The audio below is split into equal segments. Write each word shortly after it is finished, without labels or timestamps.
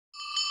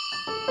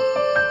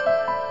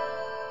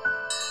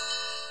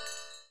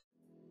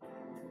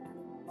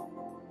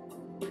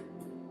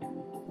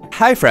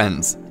Hi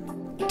friends!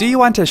 Do you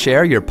want to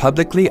share your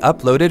publicly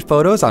uploaded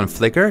photos on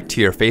Flickr to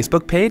your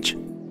Facebook page?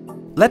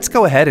 Let's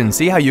go ahead and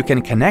see how you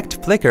can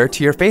connect Flickr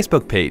to your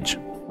Facebook page.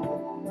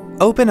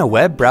 Open a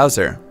web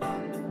browser.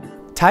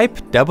 Type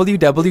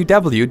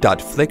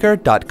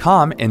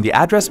www.flickr.com in the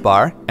address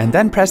bar and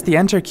then press the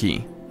Enter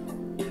key.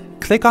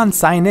 Click on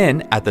Sign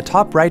In at the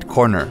top right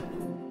corner.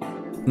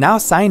 Now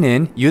sign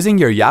in using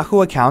your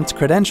Yahoo account's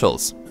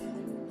credentials.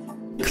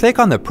 Click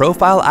on the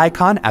profile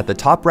icon at the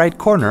top right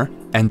corner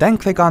and then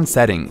click on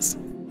Settings.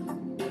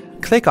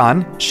 Click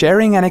on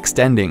Sharing and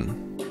Extending.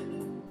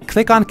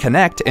 Click on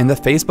Connect in the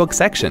Facebook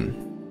section.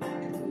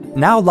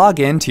 Now log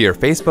in to your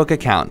Facebook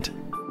account.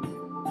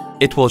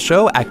 It will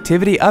show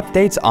activity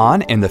updates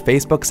on in the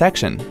Facebook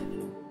section.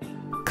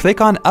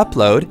 Click on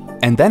Upload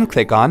and then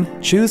click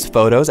on Choose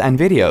Photos and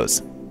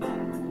Videos.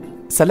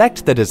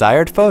 Select the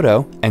desired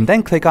photo and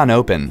then click on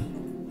Open.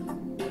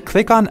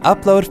 Click on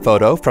Upload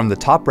Photo from the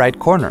top right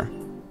corner.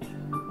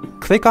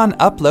 Click on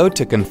Upload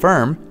to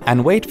confirm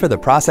and wait for the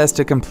process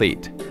to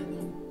complete.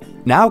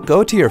 Now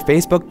go to your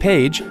Facebook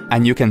page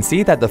and you can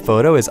see that the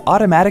photo is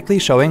automatically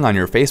showing on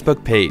your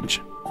Facebook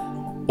page.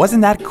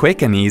 Wasn't that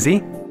quick and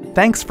easy?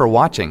 Thanks for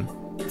watching.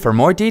 For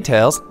more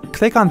details,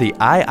 click on the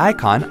eye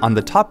icon on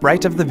the top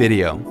right of the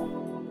video.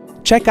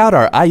 Check out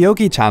our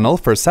iYogi channel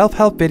for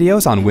self-help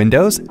videos on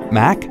Windows,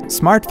 Mac,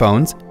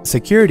 smartphones,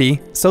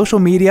 security, social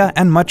media,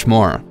 and much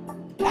more.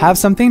 Have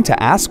something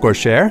to ask or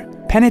share?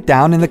 Pen it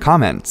down in the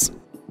comments.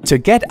 To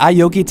get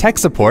iYogi tech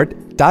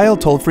support, dial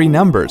toll-free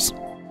numbers.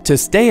 To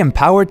stay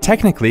empowered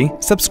technically,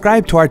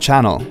 subscribe to our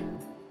channel.